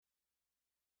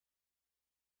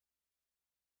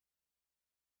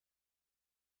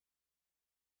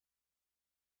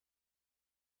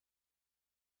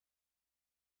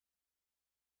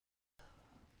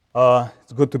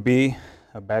It's good to be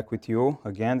back with you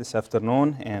again this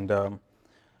afternoon, and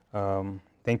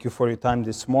thank you for your time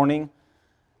this morning.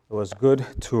 It was good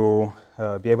to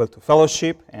be able to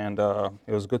fellowship, and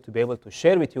it was good to be able to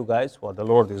share with you guys what the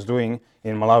Lord is doing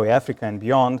in Malawi, Africa, and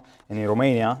beyond, and in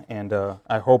Romania. And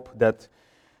I hope that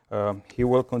He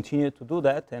will continue to do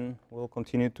that, and will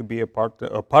continue to be a part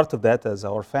of that as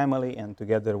our family, and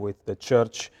together with the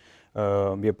church,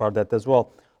 be a part of that as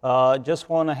well. Just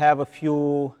want to have a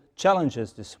few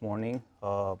challenges this morning,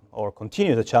 or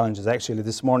continue the challenges actually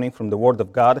this morning from the Word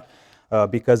of God,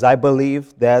 because I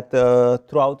believe that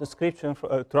throughout the Scripture,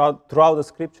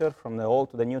 from the Old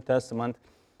to the New Testament,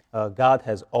 God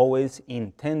has always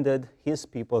intended His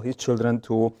people, His children,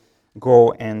 to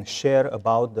go and share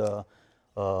about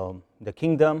the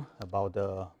kingdom, about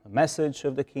the message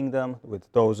of the kingdom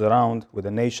with those around, with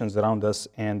the nations around us,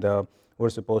 and we're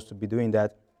supposed to be doing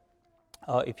that.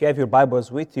 If you have your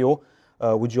Bibles with you,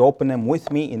 would you open them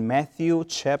with me in Matthew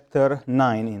chapter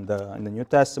 9 in the New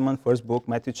Testament, first book,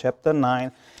 Matthew chapter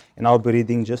 9, and I'll be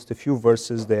reading just a few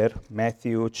verses there.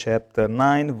 Matthew chapter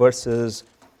 9, verses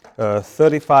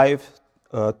 35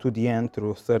 to the end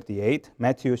through 38.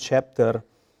 Matthew chapter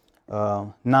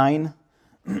 9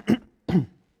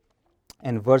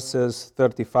 and verses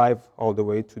 35 all the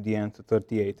way to the end to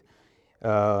 38.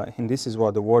 And this is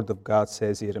what the Word of God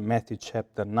says here in Matthew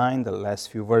chapter 9, the last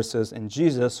few verses. And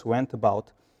Jesus went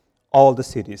about all the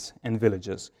cities and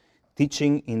villages,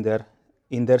 teaching in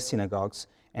their synagogues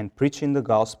and preaching the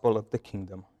gospel of the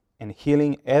kingdom, and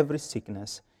healing every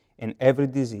sickness and every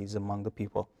disease among the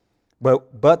people.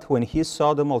 But when he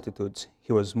saw the multitudes,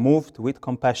 he was moved with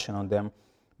compassion on them,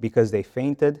 because they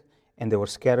fainted and they were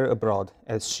scattered abroad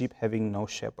as sheep having no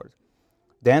shepherd.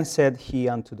 Then said he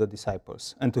unto his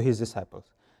disciples,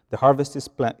 the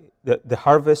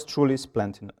harvest truly is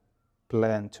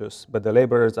plenteous, but the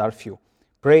laborers are few.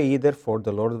 Pray ye therefore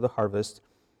the Lord of the harvest,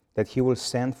 that he will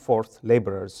send forth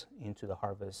laborers into the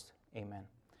harvest. Amen.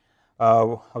 I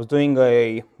was doing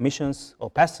a missions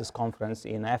or pastors conference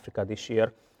in Africa this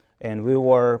year, and we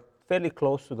were fairly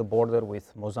close to the border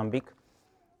with Mozambique.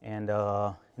 And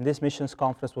this missions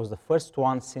conference was the first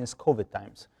one since COVID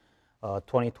times.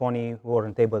 2020, we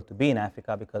weren't able to be in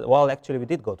Africa because, well, actually we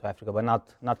did go to Africa, but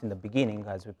not in the beginning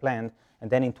as we planned.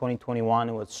 And then in 2021,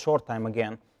 it was short time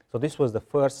again. So this was the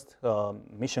first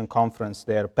mission conference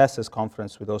there, pastors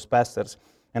conference with those pastors.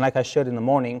 And like I shared in the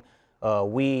morning,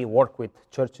 we work with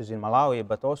churches in Malawi,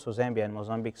 but also Zambia and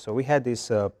Mozambique. So we had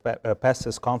this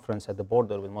pastors conference at the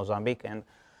border with Mozambique, and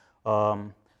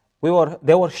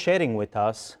they were sharing with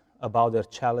us about their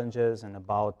challenges and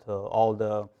about all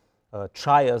the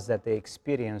trials that they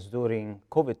experienced during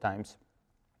COVID times.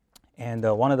 And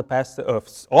one of the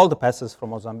pastors, all the pastors from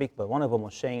Mozambique, but one of them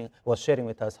was sharing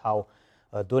with us how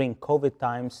during COVID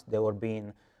times they were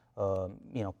being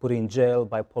put in jail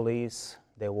by police.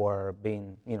 They were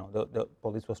being, the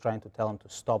police was trying to tell them to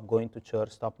stop going to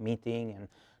church, stop meeting, and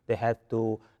they had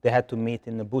to meet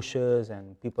in the bushes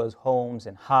and people's homes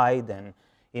and hide, and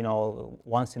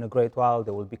once in a great while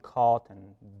they will be caught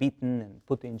and beaten and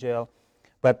put in jail.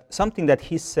 But something that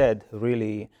he said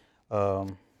really,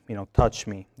 touched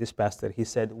me. This pastor, he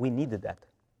said, we needed that.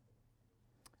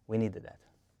 We needed that.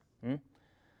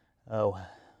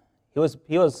 He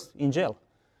was in jail.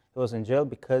 He was in jail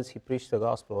because he preached the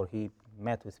gospel, or he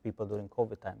met with people during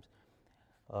COVID times.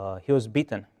 He was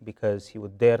beaten because he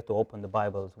would dare to open the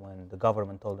Bibles when the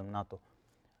government told him not to.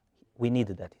 We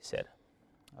needed that, he said.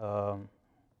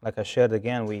 Like I shared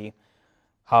again, we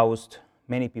housed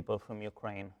many people from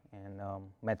Ukraine and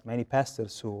met many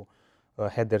pastors who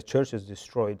had their churches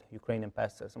destroyed, Ukrainian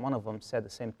pastors. And one of them said the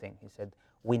same thing. He said,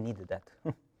 we needed that.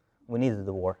 We needed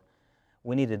the war.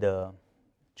 We needed the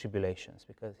tribulations,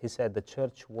 because he said the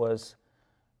church was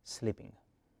sleeping.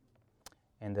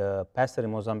 And the pastor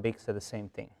in Mozambique said the same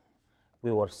thing.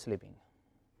 We were sleeping.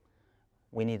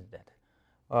 We needed that.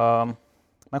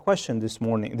 My question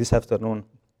this afternoon,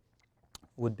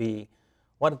 would be,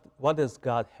 what does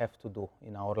God have to do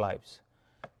in our lives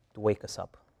to wake us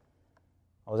up?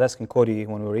 I was asking Cody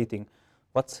when we were eating,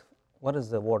 what does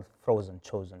the word frozen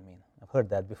chosen mean? I've heard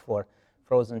that before,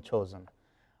 frozen chosen.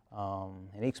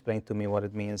 And he explained to me what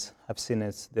it means. I've seen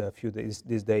it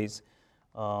these days.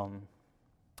 I'm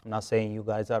not saying you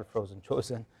guys are frozen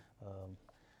chosen,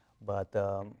 but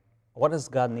what does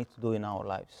God need to do in our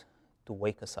lives to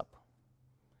wake us up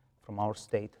from our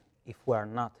state if we are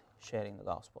not sharing the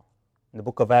gospel? In the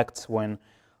book of Acts, when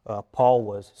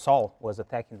Saul was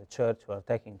attacking the church or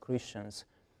attacking Christians,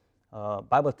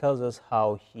 Bible tells us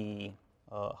how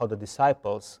the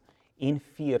disciples, in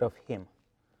fear of him,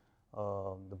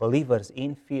 the believers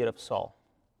in fear of Saul,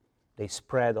 They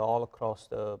spread all across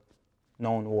the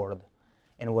known world.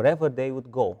 And wherever they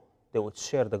would go, they would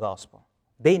share the gospel.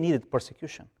 They needed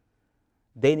persecution.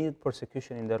 They needed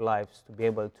persecution in their lives to be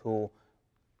able to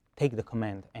take the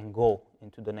command and go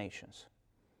into the nations.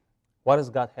 What does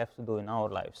God have to do in our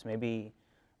lives? Maybe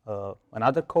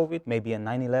another COVID, maybe a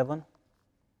 9/11.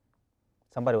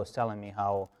 Somebody was telling me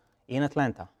how in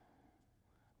Atlanta,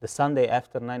 the Sunday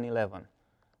after 9/11,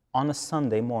 on a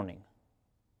Sunday morning,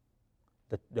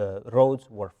 the roads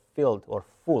were filled or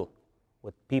full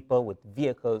with people, with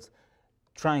vehicles,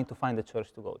 trying to find a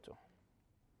church to go to.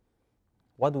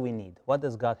 What do we need? What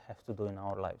does God have to do in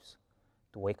our lives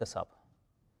to wake us up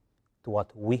to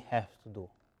what we have to do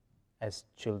as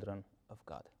children of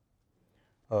God?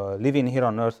 Living here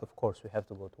on earth, of course, we have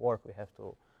to go to work, we have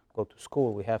to go to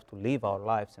school, we have to live our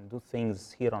lives and do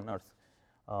things here on earth.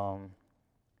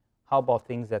 How about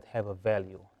things that have a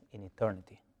value in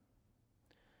eternity?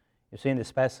 You see, in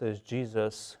this passage,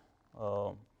 Jesus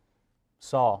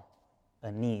saw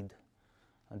a need,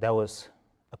 and that was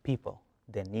a people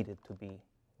that needed to be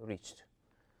reached.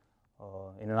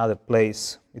 In another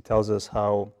place, it tells us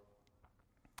how,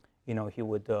 he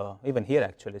would, even here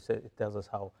actually, it tells us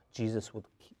how Jesus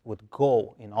would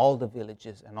go in all the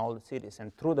villages and all the cities.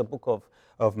 And through the book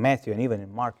of Matthew, and even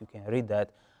in Mark, you can read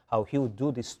that, how he would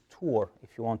do this tour,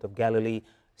 if you want, of Galilee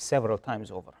several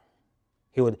times over.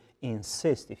 He would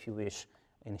insist, if you wish,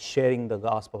 in sharing the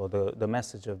gospel, or the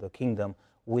message of the kingdom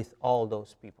with all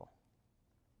those people.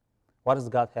 What does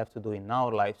God have to do in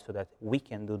our life so that we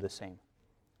can do the same?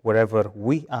 Wherever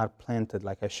we are planted,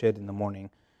 like I shared in the morning,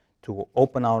 to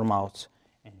open our mouths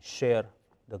and share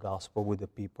the gospel with the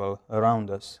people around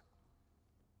us.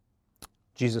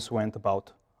 Jesus went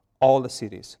about all the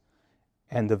cities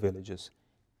and the villages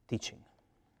teaching.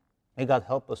 May God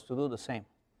help us to do the same.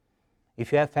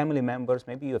 If you have family members,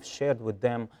 maybe you have shared with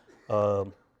them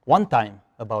one time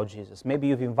about Jesus. Maybe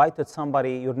you've invited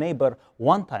somebody, your neighbor,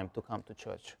 one time to come to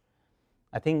church.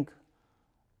 I think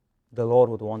the Lord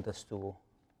would want us to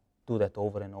do that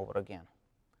over and over again.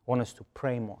 Want us to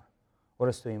pray more. Want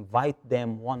us to invite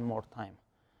them one more time.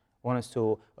 Want us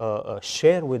to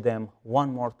share with them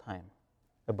one more time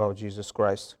about Jesus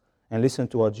Christ. And listen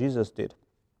to what Jesus did.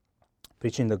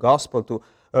 Preaching the gospel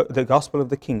of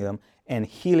the kingdom and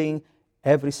healing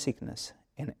every sickness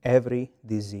and every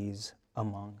disease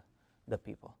among the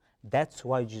people. That's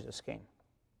why Jesus came.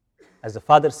 As the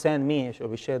Father sent me,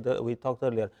 we talked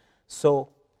earlier, so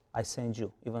I send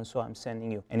you, even so I'm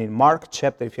sending you. And in Mark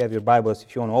chapter, if you have your Bibles,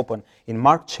 if you want to open, in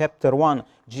Mark chapter 1,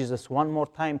 Jesus one more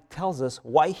time tells us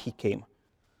why he came,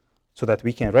 so that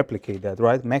we can replicate that,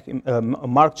 right?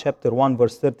 Mark chapter 1,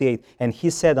 verse 38, and he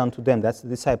said unto them, that's the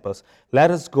disciples, let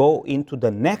us go into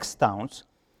the next towns,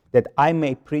 that I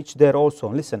may preach there also.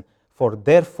 And listen, for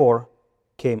therefore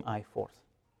came I forth.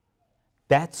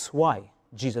 That's why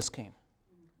Jesus came,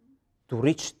 to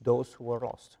reach those who were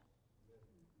lost.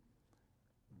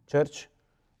 Church,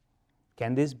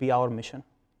 can this be our mission?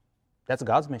 That's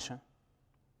God's mission.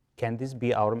 Can this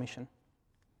be our mission?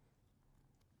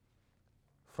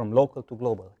 From local to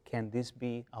global, can this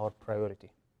be our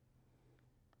priority?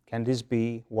 Can this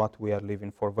be what we are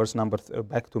living for?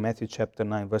 Back to Matthew chapter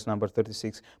 9, verse number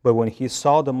 36. But when he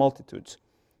saw the multitudes,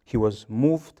 he was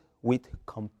moved with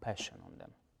compassion on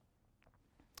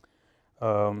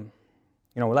them.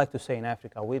 We like to say in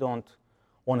Africa, we don't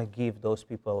want to give those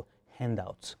people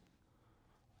handouts.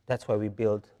 That's why we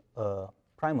build a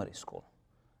primary school.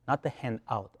 Not a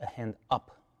handout, a hand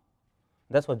up.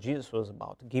 That's what Jesus was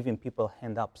about, giving people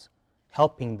hand-ups,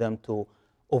 helping them to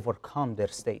overcome their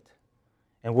state.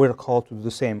 And we're called to do the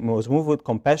same. He was moved with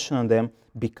compassion on them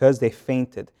because they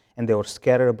fainted and they were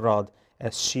scattered abroad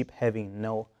as sheep having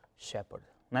no shepherd.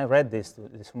 And I read this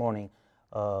morning.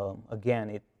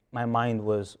 Again, my mind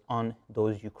was on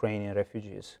those Ukrainian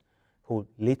refugees who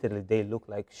literally, they look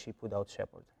like sheep without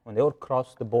shepherd. When they would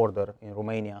cross the border in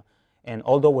Romania, and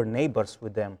although we're neighbors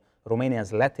with them,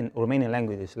 Romanian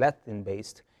language is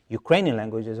Latin-based, Ukrainian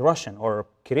language is Russian or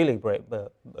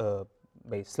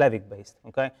Cyrillic-based, Slavic-based,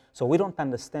 okay? So we don't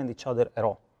understand each other at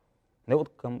all. They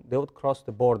would cross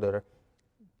the border.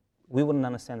 We wouldn't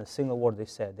understand a single word they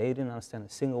said. They didn't understand a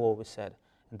single word we said.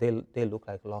 And they look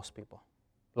like lost people.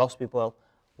 Lost people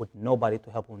with nobody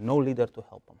to help them, no leader to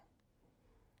help them.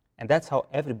 And that's how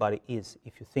everybody is,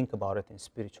 if you think about it in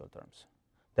spiritual terms.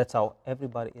 That's how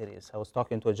everybody it is. I was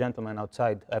talking to a gentleman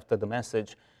outside after the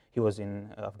message. He was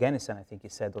in Afghanistan, I think he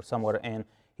said, or somewhere, and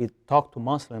he talked to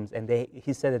Muslims, and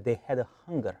he said that they had a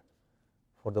hunger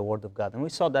for the Word of God. And we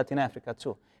saw that in Africa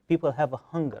too. People have a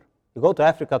hunger. You go to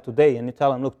Africa today and you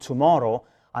tell them, look, tomorrow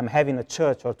I'm having a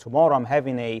church, or tomorrow I'm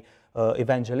having a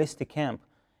evangelistic camp,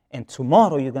 And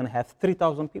tomorrow you're going to have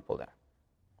 3,000 people there.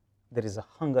 There is a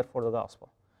hunger for the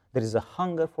gospel. There is a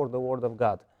hunger for the word of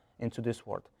God into this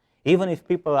world. Even if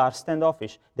people are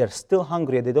standoffish, they're still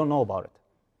hungry and they don't know about it.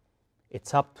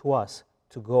 It's up to us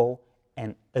to go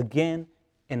and again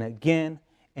and again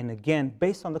and again,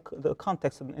 based on the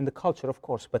context and the culture, of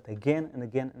course, but again and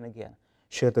again and again,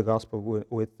 share the gospel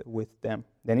with them.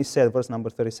 Then he said, verse number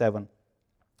 37,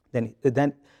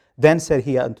 then said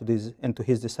he unto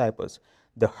his disciples,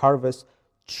 the harvest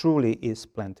truly is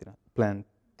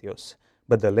plenteous,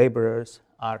 but the laborers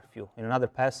are few. In another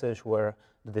passage where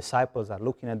the disciples are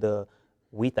looking at the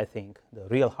wheat, I think, the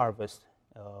real harvest,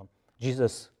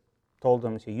 Jesus told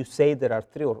them, you say there are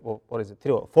 3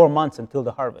 or 4 months until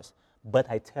the harvest, but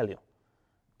I tell you,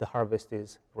 the harvest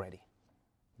is ready.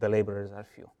 The laborers are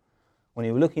few. When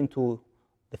you look into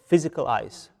the physical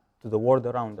eyes to the world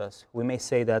around us, we may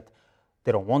say that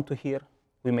they don't want to hear.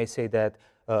 We may say that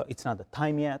it's not the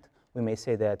time yet. We may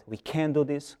say that we can't do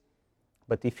this.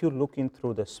 But if you're looking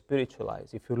through the spiritual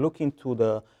eyes, if you're looking to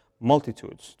the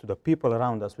multitudes, to the people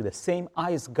around us with the same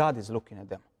eyes God is looking at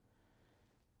them,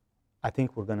 I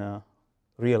think we're going to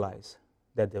realize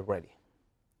that they're ready.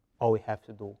 All we have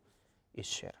to do is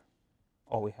share.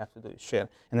 All we have to do is share.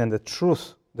 And then the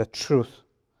truth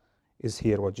is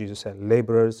here, what Jesus said.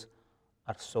 Laborers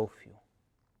are so few.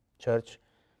 Church,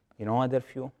 you know why they're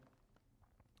few?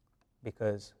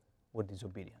 Because we're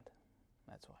disobedient.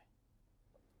 That's why.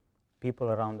 People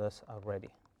around us are ready,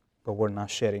 but we're not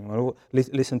sharing.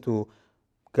 Listen to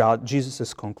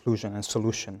Jesus' conclusion and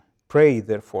solution. Pray,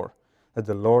 therefore, that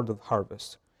the Lord of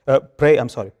harvest,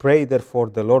 pray, therefore,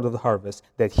 the Lord of the harvest,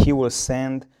 that he will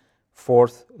send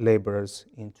forth laborers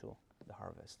into the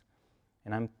harvest.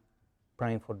 And I'm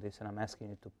praying for this, and I'm asking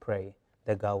you to pray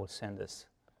that God will send us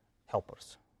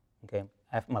helpers. Okay?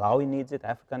 Malawi needs it,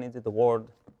 Africa needs it, the world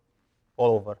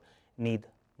all over need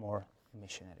more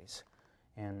missionaries.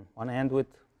 And I want to end with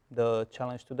the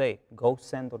challenge today. Go,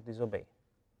 send, or disobey.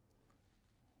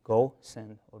 Go,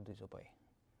 send, or disobey.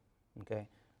 Okay?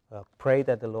 Pray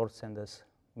that the Lord send us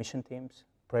mission teams.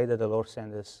 Pray that the Lord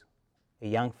send us a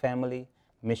young family,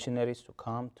 missionaries to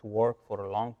come to work for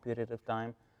a long period of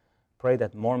time. Pray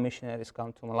that more missionaries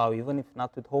come to Malawi, even if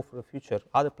not with hope for the future, in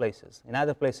other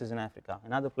places in Africa,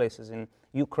 in other places in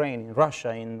Ukraine, in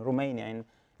Russia, in Romania, in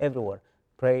everywhere.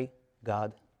 Pray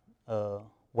God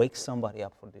wake somebody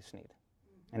up for this need.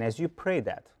 And as you pray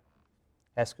that,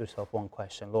 ask yourself one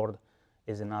question. Lord,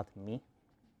 is it not me?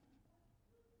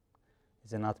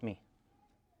 Is it not me?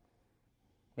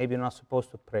 Maybe you're not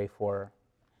supposed to pray for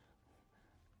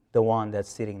the one that's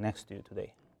sitting next to you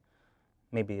today.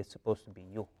 Maybe it's supposed to be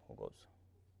you who goes.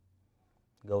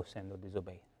 Go, send, or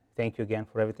disobey. Thank you again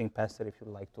for everything, Pastor. If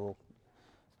you'd like to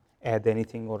add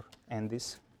anything or end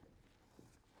this.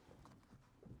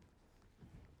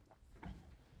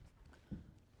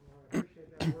 Well, I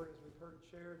appreciate that word as we've heard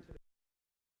shared today.